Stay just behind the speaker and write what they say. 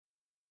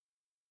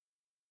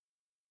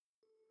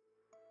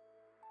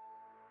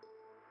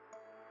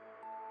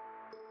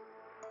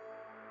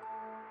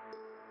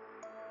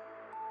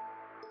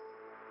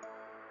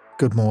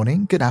good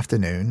morning, good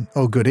afternoon,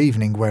 or good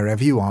evening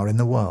wherever you are in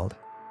the world.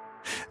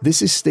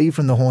 This is Steve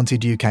from the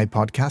Haunted UK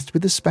podcast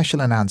with a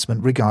special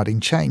announcement regarding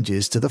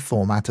changes to the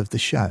format of the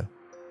show.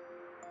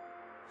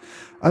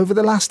 Over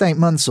the last 8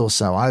 months or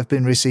so, I've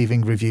been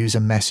receiving reviews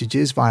and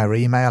messages via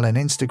email and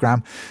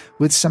Instagram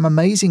with some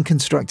amazing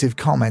constructive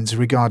comments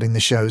regarding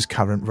the show's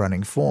current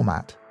running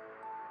format.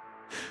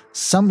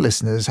 Some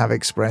listeners have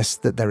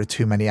expressed that there are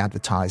too many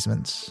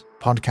advertisements,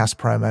 podcast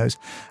promos,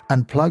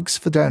 and plugs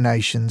for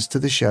donations to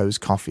the show's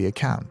Ko-fi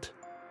account.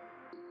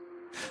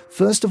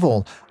 First of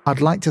all, I'd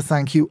like to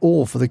thank you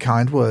all for the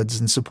kind words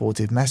and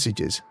supportive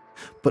messages,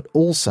 but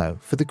also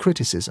for the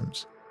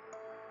criticisms.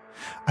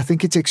 I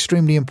think it's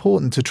extremely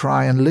important to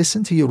try and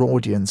listen to your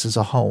audience as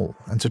a whole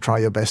and to try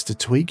your best to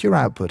tweak your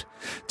output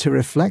to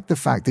reflect the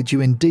fact that you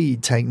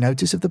indeed take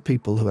notice of the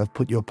people who have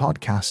put your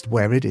podcast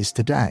where it is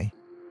today.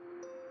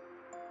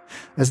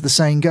 As the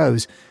saying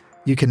goes,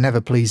 you can never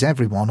please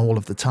everyone all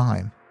of the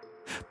time.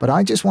 But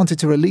I just wanted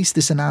to release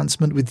this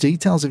announcement with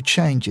details of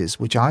changes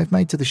which I've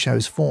made to the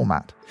show's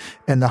format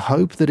in the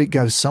hope that it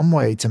goes some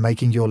way to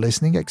making your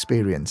listening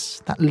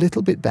experience that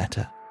little bit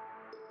better.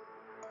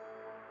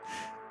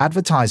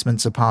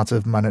 Advertisements are part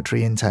of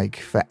monetary intake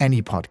for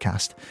any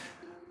podcast,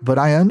 but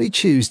I only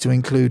choose to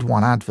include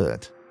one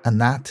advert,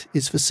 and that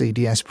is for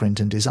CDS Print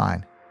and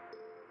Design.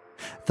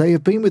 They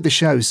have been with the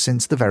show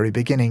since the very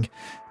beginning,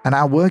 and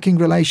our working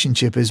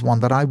relationship is one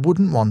that I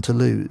wouldn't want to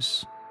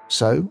lose.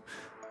 So,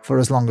 for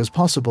as long as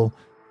possible,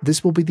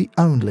 this will be the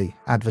only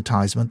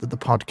advertisement that the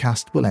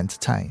podcast will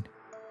entertain.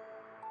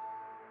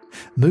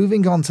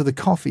 Moving on to the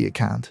Ko-fi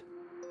account.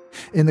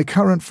 In the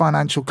current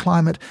financial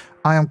climate,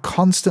 I am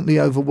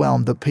constantly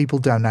overwhelmed that people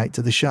donate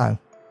to the show.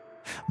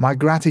 My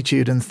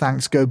gratitude and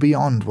thanks go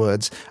beyond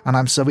words, and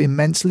I'm so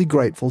immensely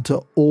grateful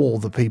to all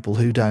the people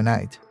who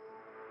donate.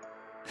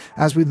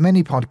 As with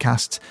many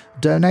podcasts,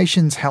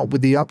 donations help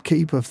with the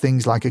upkeep of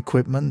things like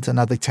equipment and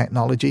other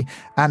technology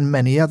and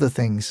many other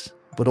things,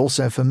 but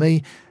also for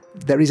me,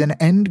 there is an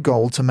end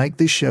goal to make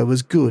this show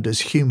as good as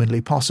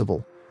humanly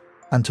possible,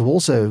 and to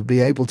also be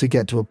able to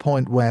get to a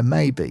point where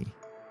maybe,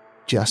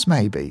 just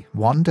maybe,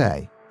 one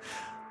day,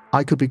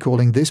 I could be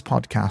calling this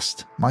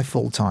podcast my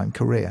full-time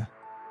career.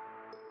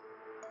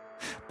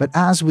 But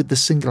as with the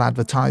single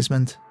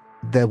advertisement,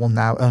 there will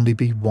now only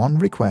be one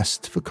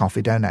request for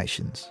Ko-fi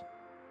donations.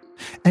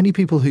 Any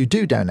people who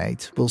do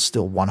donate will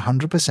still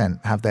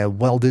 100% have their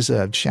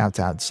well-deserved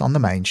shout-outs on the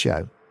main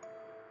show.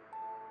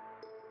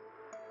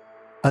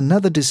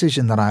 Another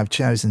decision that I have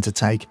chosen to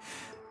take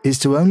is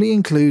to only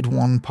include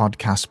one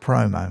podcast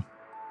promo,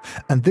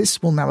 and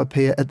this will now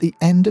appear at the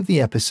end of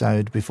the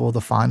episode before the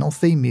final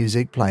theme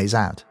music plays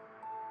out.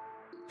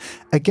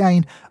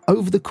 Again,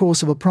 over the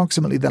course of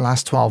approximately the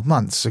last 12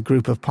 months, a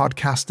group of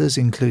podcasters,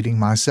 including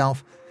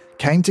myself,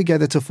 came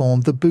together to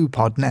form the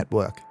BooPod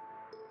Network.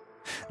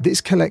 This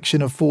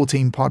collection of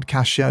 14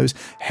 podcast shows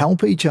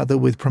help each other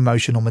with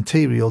promotional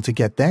material to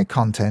get their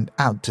content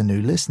out to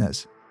new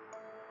listeners.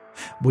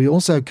 We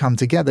also come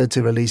together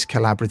to release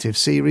collaborative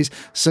series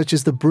such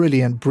as the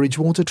brilliant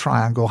Bridgewater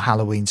Triangle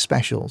Halloween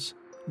specials,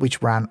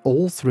 which ran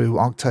all through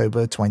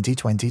October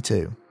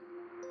 2022.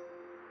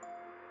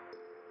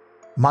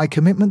 My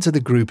commitment to the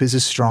group is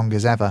as strong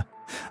as ever,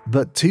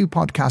 but 2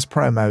 podcast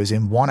promos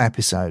in one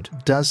episode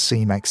does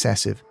seem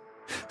excessive,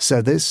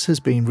 so this has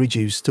been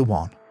reduced to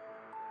 1.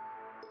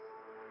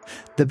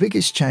 The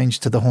biggest change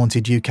to the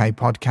Haunted UK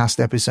podcast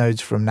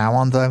episodes from now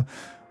on, though,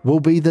 will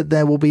be that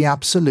there will be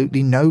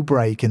absolutely no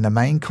break in the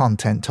main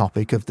content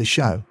topic of the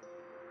show.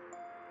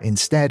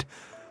 Instead,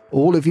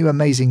 all of you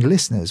amazing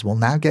listeners will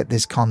now get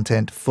this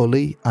content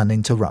fully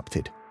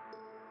uninterrupted.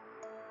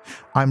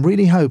 I'm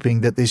really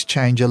hoping that this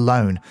change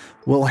alone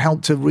will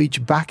help to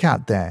reach back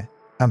out there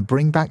and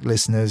bring back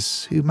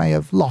listeners who may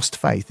have lost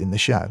faith in the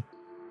show.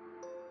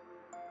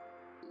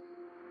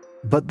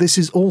 But this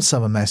is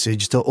also a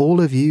message to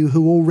all of you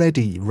who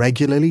already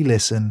regularly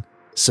listen,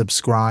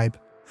 subscribe,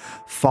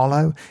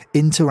 follow,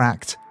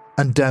 interact,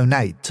 and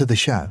donate to the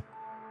show.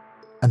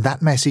 And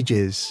that message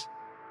is,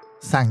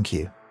 thank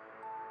you.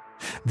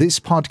 This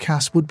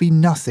podcast would be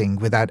nothing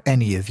without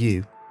any of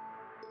you.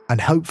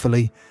 And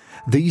hopefully,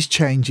 these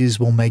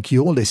changes will make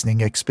your listening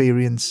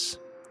experience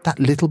that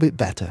little bit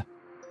better.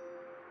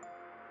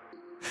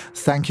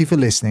 Thank you for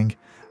listening,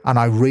 and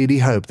I really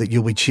hope that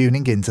you'll be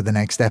tuning into the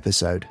next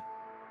episode.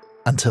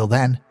 Until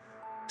then,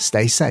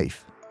 stay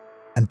safe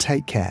and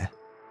take care.